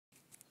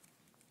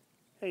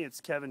Hey,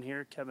 it's Kevin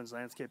here, Kevens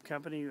Landscape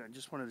Company. I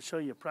just wanted to show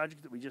you a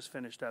project that we just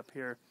finished up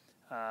here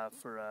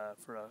for a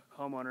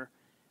homeowner.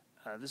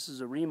 This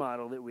is a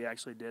remodel that we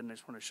actually did, and I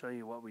just want to show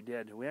you what we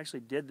did. We actually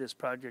did this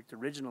project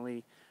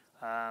originally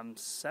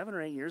 7 or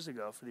 8 years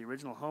ago for the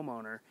original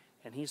homeowner,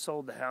 and he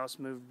sold the house,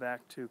 moved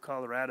back to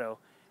Colorado,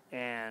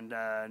 and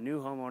a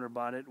new homeowner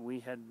bought it. We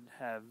had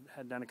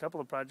done a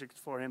couple of projects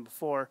for him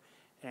before,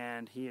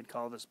 and he had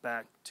called us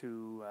back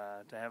to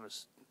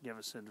give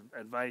us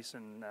advice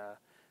and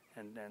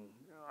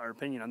our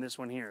opinion on this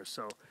one here.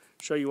 So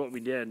show you what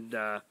we did.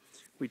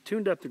 We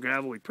tuned up the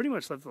gravel. We pretty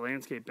much left the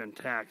landscape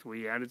intact.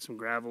 We added some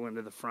gravel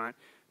into the front.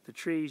 The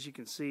trees you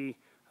can see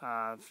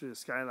through the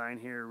skyline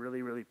here,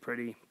 really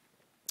pretty.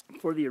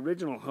 For the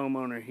original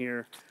homeowner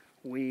here,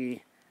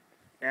 we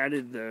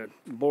added the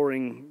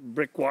boring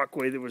brick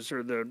walkway that was,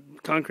 or the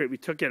concrete, we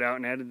took it out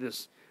and added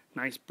this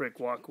nice brick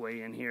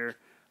walkway in here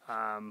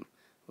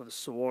with a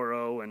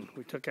Saguaro, and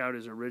we took out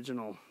his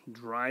original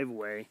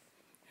driveway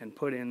and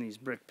put in these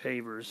brick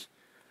pavers.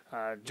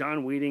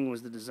 John Weeding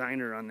was the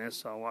designer on this,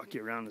 so I'll walk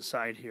you around the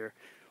side here.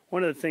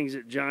 One of the things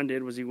that John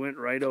did was he went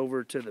right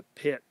over to the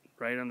pit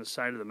right on the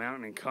side of the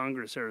mountain in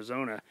Congress,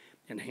 Arizona,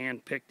 and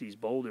hand-picked these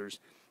boulders.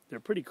 They're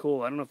pretty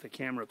cool. I don't know if the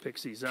camera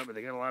picks these up, but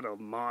they got a lot of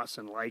moss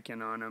and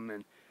lichen on them,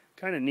 and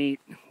kind of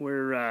neat.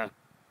 We're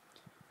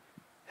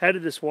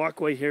headed this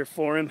walkway here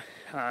for him.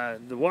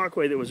 The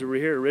walkway that was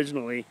here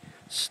originally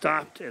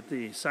stopped at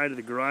the side of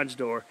the garage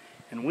door,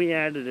 and we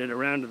added it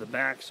around to the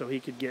back so he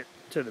could get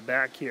to the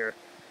back here.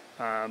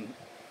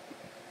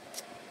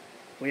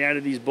 We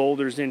added these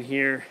boulders in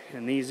here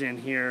and these in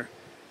here.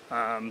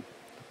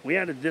 We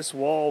added this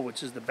wall,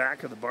 which is the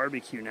back of the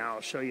barbecue now.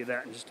 I'll show you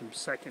that in just a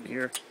second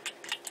here.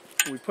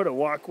 We put a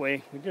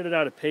walkway. We did it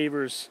out of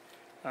pavers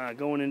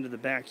going into the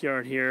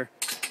backyard here.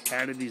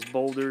 Added these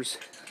boulders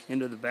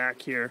into the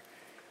back here.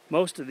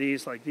 Most of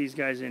these, like these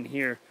guys in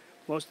here,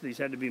 most of these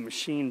had to be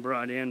machine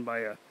brought in by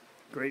a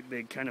great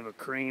big kind of a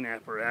crane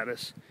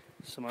apparatus.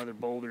 Some other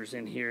boulders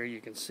in here.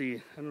 You can see,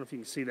 I don't know if you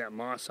can see that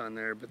moss on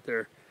there, but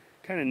they're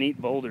kind of neat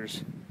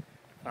boulders.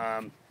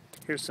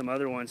 Here's some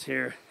other ones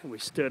here that we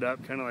stood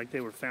up kind of like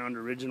they were found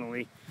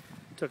originally.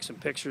 Took some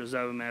pictures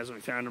of them as we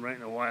found them right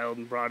in the wild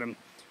and brought them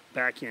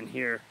back in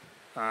here.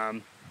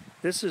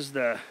 This is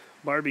the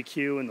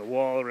barbecue and the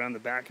wall around the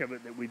back of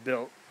it that we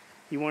built.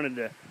 He wanted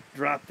to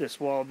drop this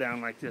wall down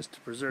like this to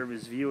preserve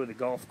his view of the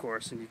golf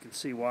course, and you can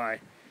see why.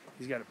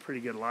 He's got a pretty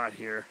good lot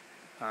here.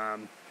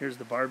 Here's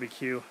the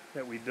barbecue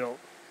that we built.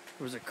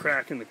 There was a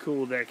crack in the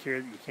cool deck here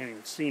that you can't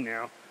even see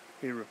now.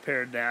 We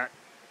repaired that.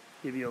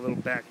 Give you a little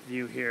back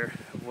view here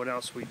of what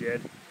else we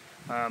did.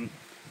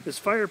 This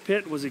fire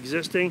pit was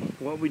existing.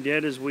 What we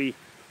did is we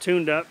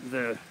tuned up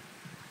the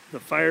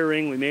fire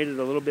ring. We made it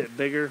a little bit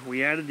bigger.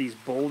 We added these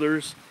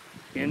boulders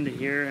into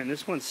here, and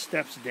this one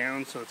steps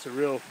down, so it's a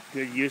real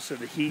good use of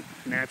the heat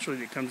naturally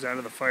that comes out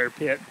of the fire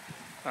pit.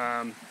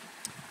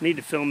 Need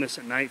to film this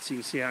at night so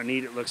you can see how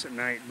neat it looks at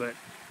night, but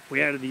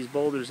we added these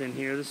boulders in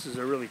here. This is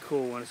a really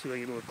cool one. Let's see if I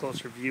can get a little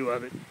closer view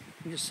of it.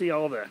 You just see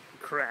all the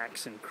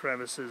cracks and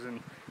crevices,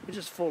 and it's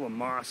just full of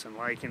moss and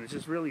lichen. It's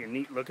just really a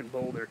neat looking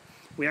boulder.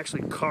 We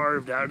actually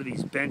carved out of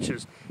these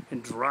benches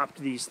and dropped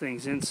these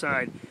things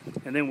inside,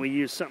 and then we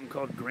used something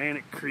called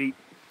granitecrete.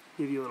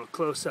 Give you a little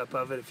close-up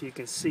of it if you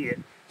can see it.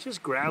 It's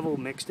just gravel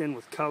mixed in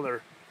with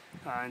color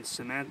and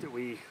cement that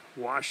we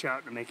wash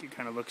out to make it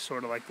kind of look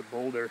sort of like the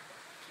boulder.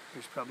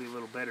 There's probably a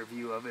little better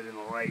view of it in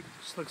the light.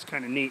 Just looks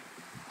kind of neat.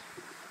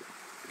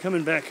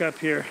 Coming back up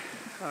here,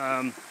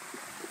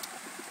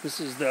 this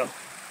is the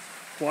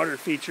water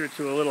feature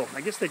to a little, I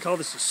guess they call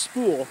this a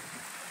spool,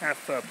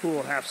 half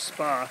pool, half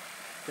spa,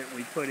 that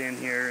we put in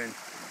here. And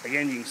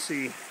again, you can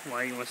see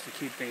why he wants to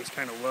keep things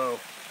kind of low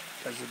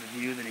because of the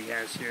view that he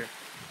has here.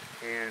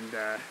 And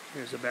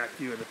here's a back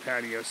view of the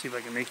patio. See if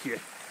I can make you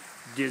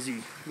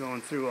dizzy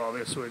going through all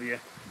this with you.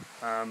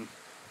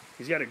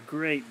 He's got a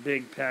great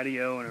big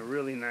patio and a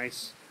really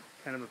nice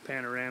kind of a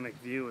panoramic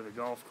view of the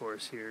golf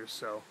course here.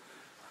 So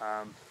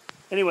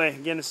anyway,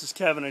 again, this is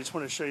Kevin. I just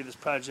want to show you this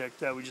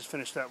project. We just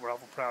finished up. We're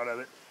awful proud of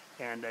it.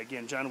 And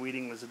again, John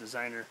Weeding was a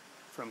designer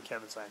from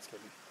Kevens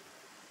Landscaping.